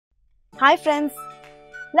Hi friends,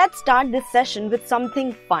 let's start this session with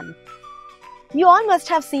something fun. You all must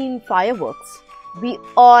have seen fireworks. We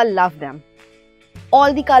all love them.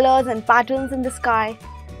 All the colors and patterns in the sky,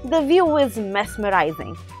 the view is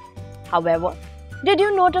mesmerizing. However, did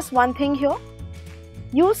you notice one thing here?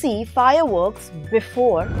 You see fireworks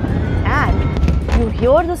before and you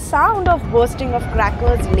hear the sound of bursting of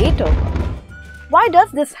crackers later. Why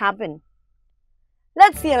does this happen?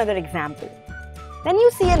 Let's see another example. When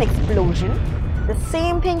you see an explosion, the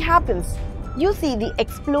same thing happens. You see the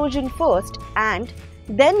explosion first and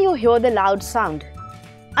then you hear the loud sound.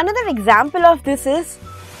 Another example of this is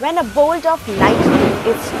when a bolt of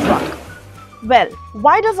lightning is struck. Well,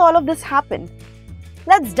 why does all of this happen?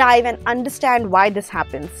 Let's dive and understand why this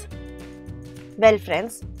happens. Well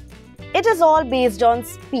friends, it is all based on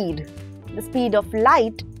speed, the speed of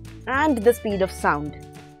light and the speed of sound.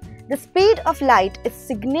 The speed of light is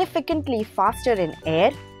significantly faster in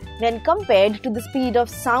air when compared to the speed of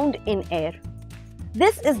sound in air.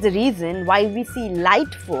 This is the reason why we see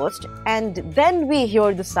light first and then we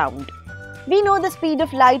hear the sound. We know the speed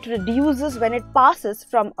of light reduces when it passes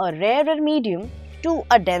from a rarer medium to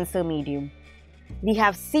a denser medium. We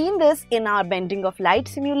have seen this in our bending of light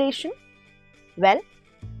simulation. Well,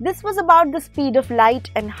 this was about the speed of light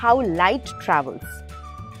and how light travels.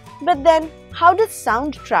 But then, how does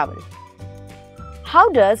sound travel? How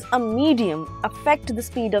does a medium affect the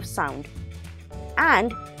speed of sound?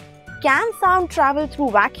 And can sound travel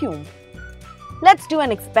through vacuum? Let's do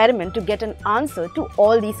an experiment to get an answer to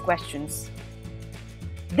all these questions.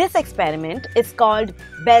 This experiment is called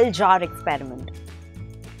bell jar experiment.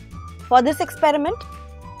 For this experiment,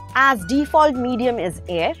 as default medium is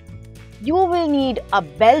air, you will need a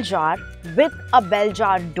bell jar with a bell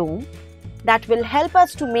jar dome that will help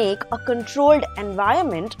us to make a controlled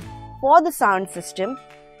environment for the sound system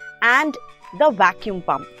and the vacuum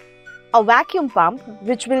pump. A vacuum pump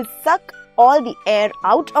which will suck all the air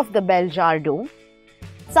out of the bell jar dome,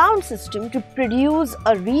 sound system to produce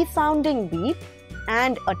a resounding beep,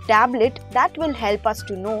 and a tablet that will help us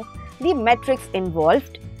to know the metrics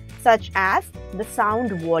involved such as the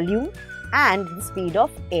sound volume and the speed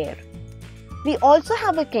of air. We also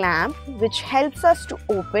have a clamp which helps us to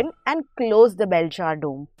open and close the bell jar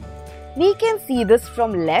dome. We can see this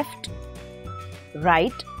from left,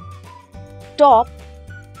 right, top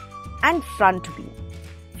and front view.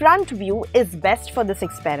 Front view is best for this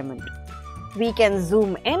experiment. We can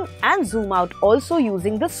zoom in and zoom out also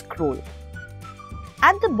using the scroll.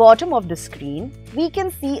 At the bottom of the screen, we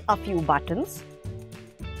can see a few buttons.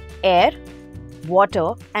 Air,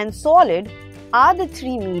 water and solid are the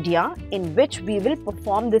three media in which we will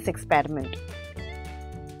perform this experiment.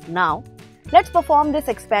 Now, let's perform this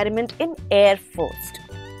experiment in air first.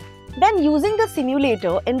 When using the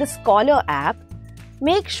simulator in the Scholar app,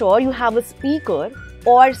 make sure you have a speaker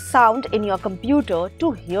or sound in your computer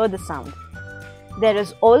to hear the sound. There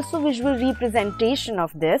is also visual representation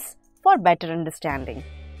of this for better understanding.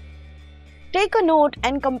 Take a note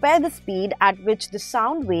and compare the speed at which the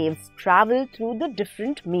sound waves travel through the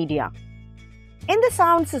different media. In the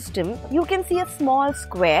sound system, you can see a small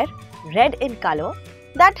square, red in color,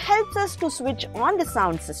 that helps us to switch on the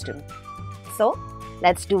sound system. So,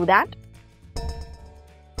 let's do that.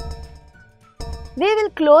 We will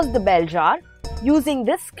close the bell jar using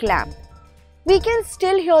this clamp. We can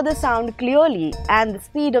still hear the sound clearly and the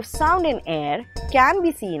speed of sound in air can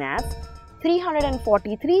be seen as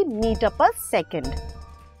 343 meter per second.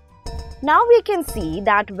 Now we can see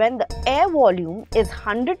that when the air volume is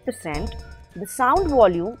 100%, the sound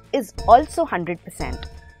volume is also 100%.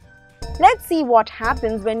 Let's see what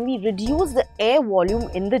happens when we reduce the air volume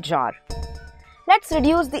in the jar. Let's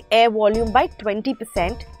reduce the air volume by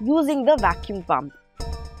 20% using the vacuum pump.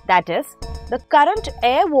 That is, the current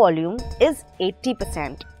air volume is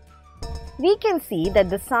 80%. We can see that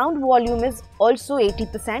the sound volume is also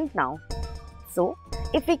 80% now. So,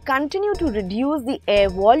 if we continue to reduce the air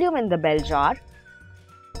volume in the bell jar,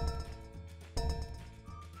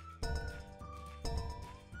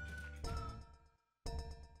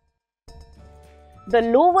 the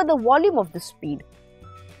lower the volume of the speed.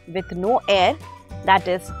 With no air, that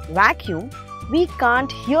is vacuum, we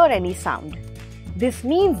can't hear any sound. This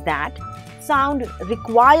means that sound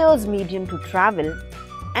requires medium to travel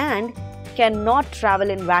and cannot travel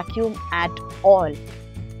in vacuum at all.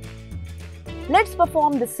 Let's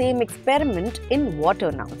perform the same experiment in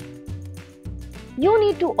water now. You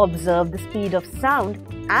need to observe the speed of sound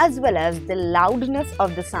as well as the loudness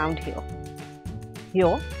of the sound here.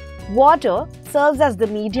 Here, water serves as the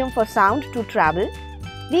medium for sound to travel.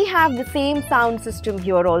 We have the same sound system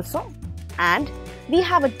here also, and we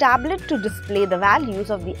have a tablet to display the values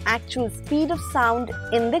of the actual speed of sound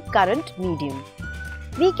in the current medium.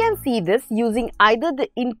 We can see this using either the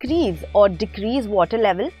increase or decrease water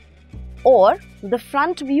level or the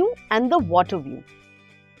front view and the water view.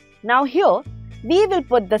 Now here, we will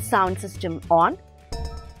put the sound system on.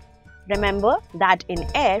 Remember that in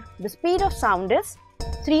air, the speed of sound is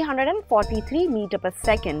 343 meters per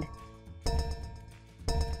second.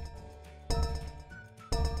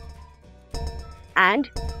 And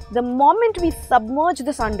the moment we submerge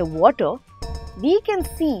this underwater, we can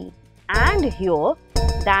see and hear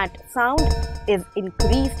that sound is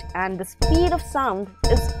increased and the speed of sound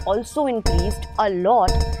is also increased a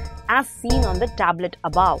lot as seen on the tablet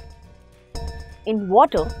above. In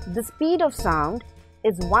water, the speed of sound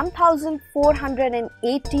is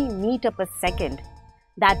 1480 meters per second.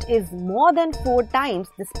 That is more than 4 times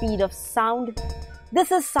the speed of sound.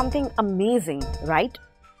 This is something amazing, right?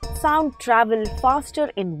 Sound travel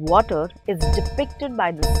faster in water is depicted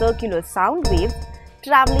by the circular sound waves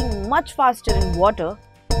traveling much faster in water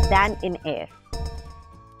than in air.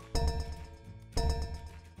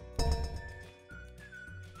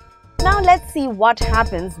 Now let's see what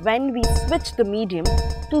happens when we switch the medium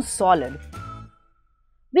to solid.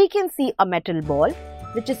 We can see a metal ball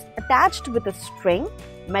which is attached with a string,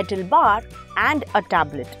 metal bar and a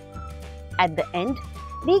tablet. At the end,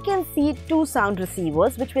 we can see 2 sound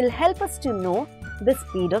receivers which will help us to know the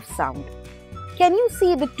speed of sound. Can you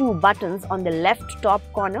see the 2 buttons on the left top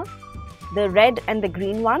corner? The red and the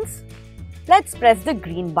green ones? Let's press the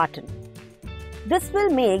green button. This will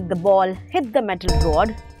make the ball hit the metal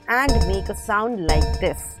rod and make a sound like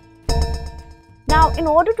this. Now, in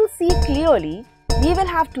order to see clearly, we will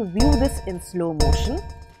have to view this in slow motion,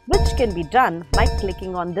 which can be done by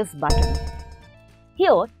clicking on this button.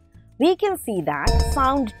 Here, we can see that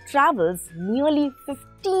sound travels nearly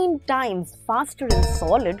 15 times faster in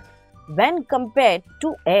solid when compared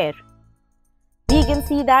to air. We can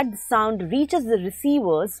see that the sound reaches the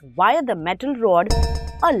receivers via the metal rod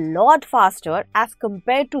a lot faster as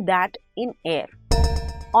compared to that in air.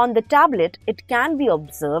 On the tablet, it can be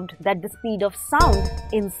observed that the speed of sound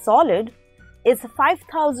in solid is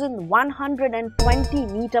 5120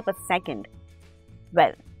 meters per second.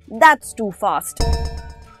 Well, that's too fast.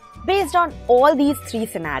 Based on all these 3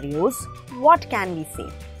 scenarios, what can we say?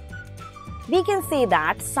 We can say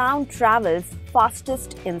that sound travels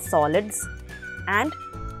fastest in solids. And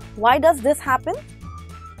why does this happen?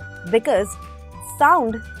 Because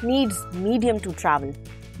sound needs medium to travel.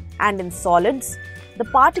 And in solids, the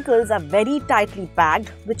particles are very tightly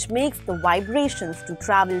packed, which makes the vibrations to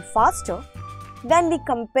travel faster when we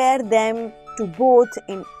compare them to both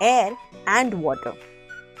in air and water.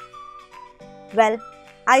 Well,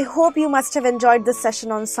 I hope you must have enjoyed this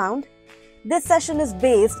session on sound. This session is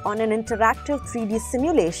based on an interactive 3D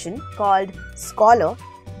simulation called Scholar,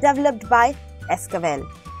 developed by Escavel.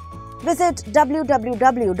 Visit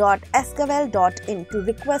www.escavel.in to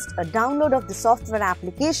request a download of the software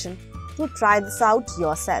application to try this out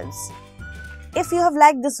yourselves. If you have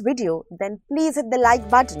liked this video, then please hit the like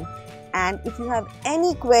button, and if you have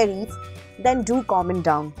any queries, then do comment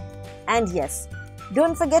down. And yes,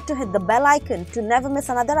 don't forget to hit the bell icon to never miss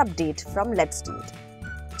another update from Let's Do It.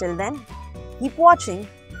 Till then, keep watching,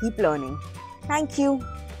 keep learning. Thank you.